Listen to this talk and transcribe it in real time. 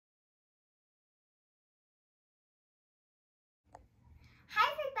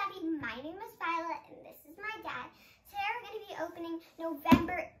my name is Violet and this is my dad. Today we're going to be opening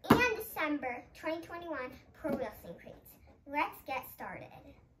November and December 2021 Pro Wresting Crates. Let's get started.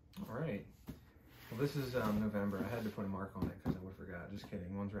 Alright. Well, this is November. I had to put a mark on it because I would have forgot. Just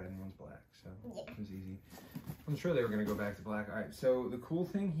kidding. One's red and one's black. So it was easy. I'm sure they were going to go back to black. Alright, so the cool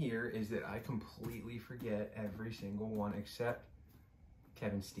thing here is that I completely forget every single one except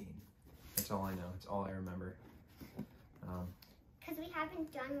Kevin Steen. That's all I know. It's all I remember. Because we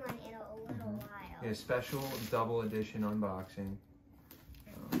haven't done one in a little while. Yeah, special double edition unboxing.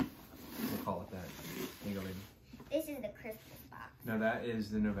 We'll call it that. There you go, baby. This is the Christmas box. No, that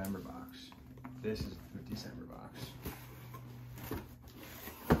is the November box. This is the December box.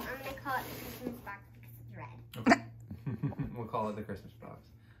 I'm going to call it the Christmas box because it's red. Okay. We'll call it the Christmas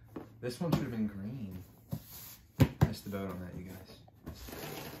box. This one should have been green. Missed the boat on that, you guys.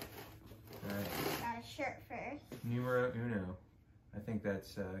 Alright. Got a shirt first. Numero uno. I think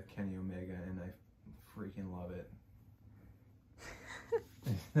that's Kenny Omega, and I freaking love it.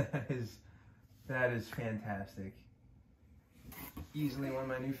 that is fantastic. Easily one of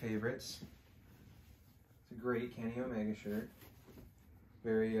my new favorites. It's a great Kenny Omega shirt.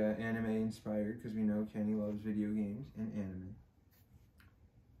 Very anime inspired, because we know Kenny loves video games and anime.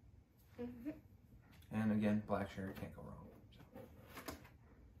 And again, black shirt, can't go wrong. So.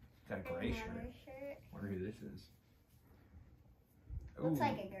 Got a gray shirt. Wonder who this is. Looks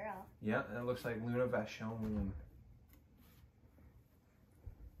like a girl. Yeah, that looks like Luna Vachon.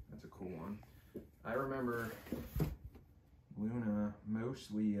 That's a cool one. I remember Luna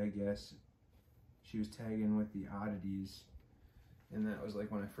mostly, I guess, she was tagging with the Oddities, and that was like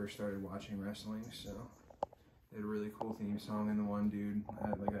when I first started watching wrestling, so they had a really cool theme song, and the one dude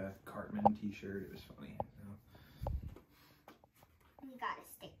had like a Cartman t-shirt. It was funny. So. We got a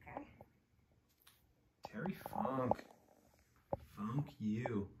sticker. Terry Funk. Funk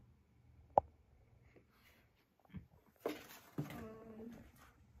you.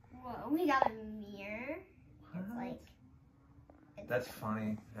 Whoa, we got a mirror. What? It's like... That's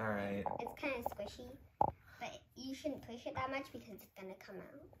funny. Alright. It's kind of squishy, but you shouldn't push it that much because it's going to come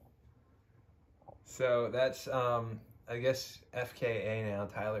out. So that's, I guess, FKA now,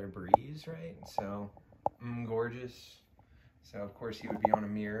 Tyler Breeze, right? So, gorgeous. So, of course, he would be on a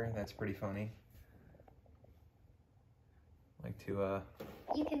mirror. That's pretty funny. Like to,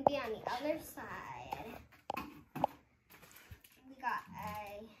 You can be on the other side. We got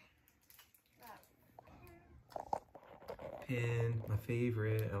a... pin, my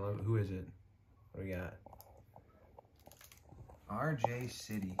favorite. I love it. Who is it? What do we got? RJ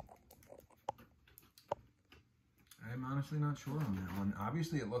City. I'm honestly not sure on that one.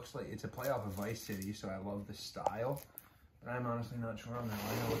 Obviously, it looks like it's a playoff of Vice City, so I love the style. But I'm honestly not sure on that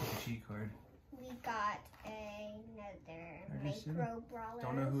one. I gotta look at the cheat card. We got another micro brawler.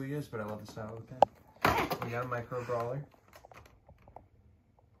 Don't know who he is, but I love the style of the pen. We got a micro brawler.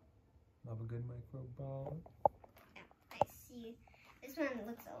 Love a good micro brawler. Yeah, I see. This one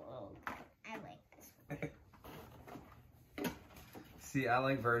looks a little... I like this one. See, I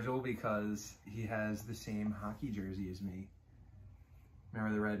like Virgil because he has the same hockey jersey as me.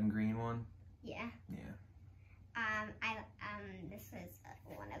 Remember the red and green one? Yeah. Yeah. This was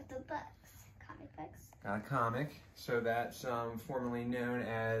one of the books, comic books. Got a comic. So that's formerly known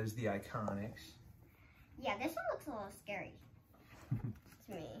as the Iconics. Yeah, this one looks a little scary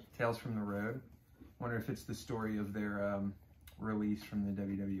to me. Tales from the Road. Wonder if it's the story of their release from the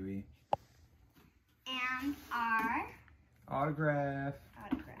WWE. And our autograph.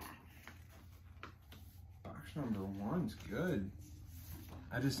 Box number 1's good.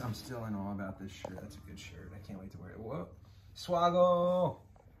 I'm still in awe about this shirt. That's a good shirt. I can't wait to wear it. Whoa. Swaggle!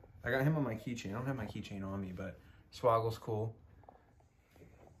 I got him on my keychain. I don't have my keychain on me, but Swaggle's cool.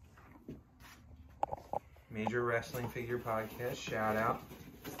 Major Wrestling Figure Podcast. Shout out.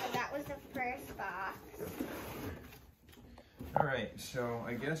 So that was the first box. Alright, so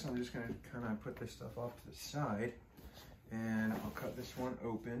I guess I'm just going to kind of put this stuff off to the side. And I'll cut this one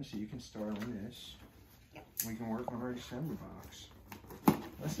open so you can start on this. Yep. We can work on our December box.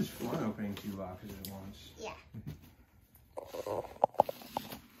 This is fun opening 2 boxes at once. Yeah.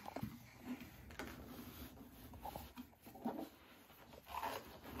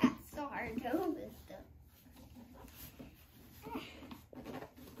 That's so hard to open stuff.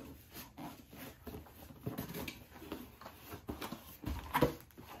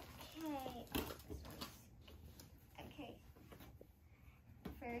 Okay.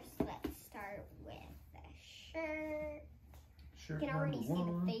 First, let's start with the shirt. You can already see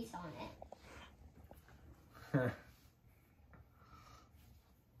the face on it.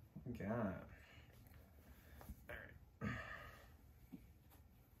 God.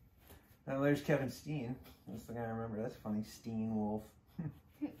 Oh, there's Kevin Steen. That's the guy I remember. That's funny. Steen Wolf.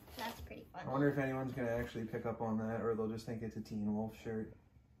 That's pretty funny. I wonder if anyone's going to actually pick up on that, or they'll just think it's a Teen Wolf shirt.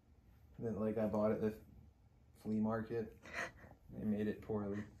 That, like, I bought at the flea market. They made it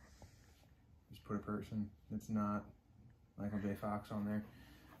poorly. Just put a person that's not Michael J. Fox on there.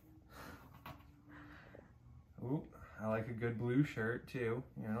 Ooh, I like a good blue shirt, too.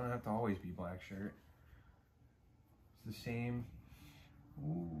 You know, it don't have to always be black shirt. It's the same.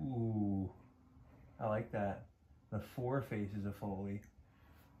 Ooh, I like that. The 4 faces of Foley.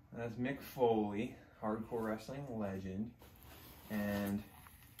 That's Mick Foley, hardcore wrestling legend, and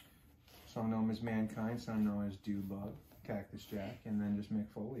some know him as Mankind, some know him as Dewbug, Cactus Jack, and then just Mick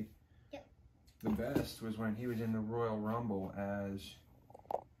Foley. Yep. The best was when he was in the Royal Rumble as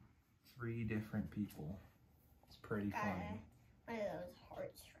 3 different people. It's pretty funny. One of those hard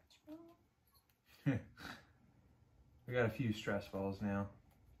stretch balls. We got a few stress balls now.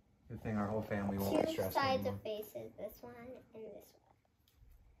 Good thing our whole family won't get stressed anymore. 2 sides of faces, this one and this one.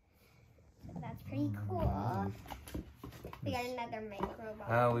 So that's pretty cool. We got another micro ball.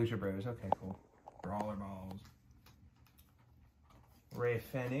 Oh, Lucha Bros. Okay, cool. Brawler balls. Ray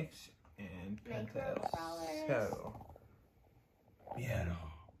Phoenix and Micro brawlers. So, yeah.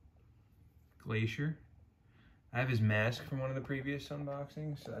 Glacier. I have his mask from one of the previous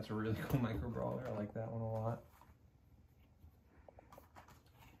unboxings, so that's a really cool micro brawler. I like that one a lot.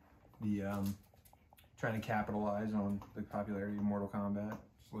 The trying to capitalize on the popularity of Mortal Kombat.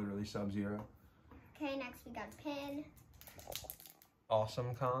 It's literally Sub-Zero. Okay, next we got a pin.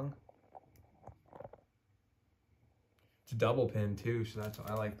 Awesome Kong. It's a double pin too, so that's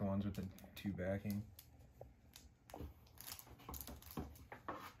I like the ones with the 2 backing.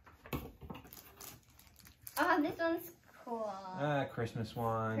 Oh, this one's cool. Christmas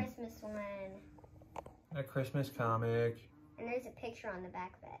one. Christmas one. A Christmas comic. And there's a picture on the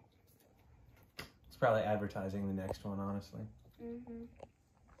back of it. It's probably advertising the next one, honestly. Mm-hmm.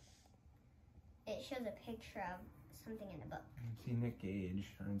 It shows a picture of something in the book. I see Nick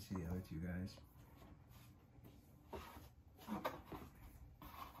Gage. I didn't see the other 2 guys.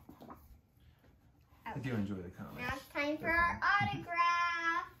 I do enjoy the comics. Now it's time for our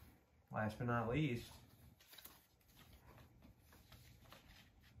autograph. Last but not least.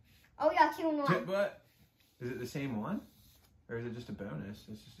 Oh, we got 2 in 1. But is it the same one? Or is it just a bonus?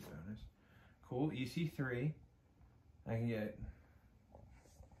 It's just a bonus. Cool. EC3. I can get...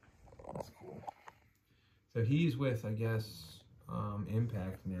 That's cool. So he's with, I guess,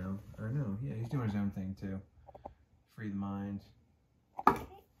 Impact now. Or no, yeah, he's doing his own thing too. Free the Mind.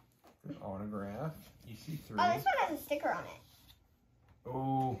 Good autograph. EC3. Oh, this one has a sticker on it.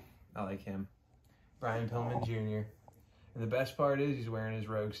 Oh, I like him. Brian Pillman Jr. And the best part is he's wearing his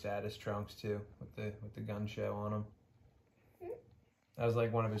Rogue Status trunks too, with the gun show on them. That was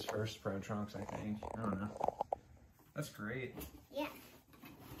like one of his first pro trunks, I think. I don't know. That's great. Yeah.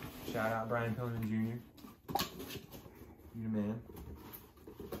 Shout out Brian Pillman Jr. You the man.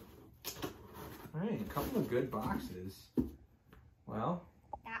 Alright, a couple of good boxes. Well.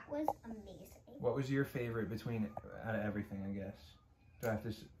 That was amazing. What was your favorite between out of everything, I guess? Do I have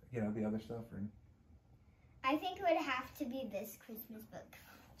to get out the other stuff? Or? I think it would have to be this Christmas book.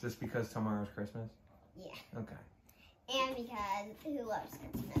 Just because tomorrow's Christmas? Yeah. Okay. And because who loves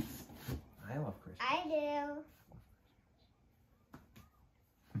Christmas? I love Christmas. I do.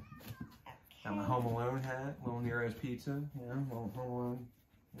 Got my Home Alone hat, Little Nero's Pizza, you know, Home Alone,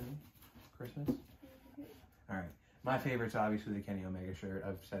 you know, Christmas. All right. My favorite's obviously the Kenny Omega shirt.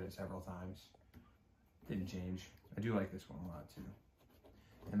 I've said it several times. Didn't change. I do like this one a lot too.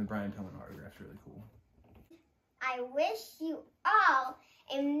 And the Brian Pillman autograph's really cool. I wish you all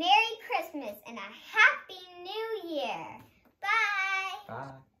a Merry Christmas and a Happy New Year.